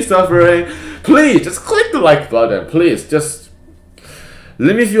 see me suffering, please just click the like button. Please just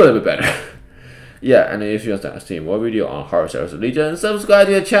let me feel a little bit better. Yeah, and if you want to see more video on Horus Heresy Legion, subscribe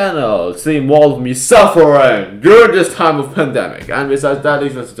to the channel. See more of me suffering during this time of pandemic. And besides that,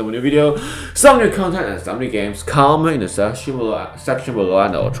 if you want to see some new video, some new content, and some new games, comment in the section below,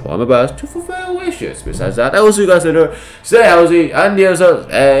 and I'll try my best to fulfill wishes. Besides that, I will see you guys later. Stay healthy, and the episode,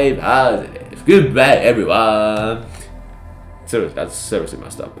 stay positive. Goodbye, everyone. Seriously, that's seriously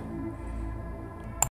messed up.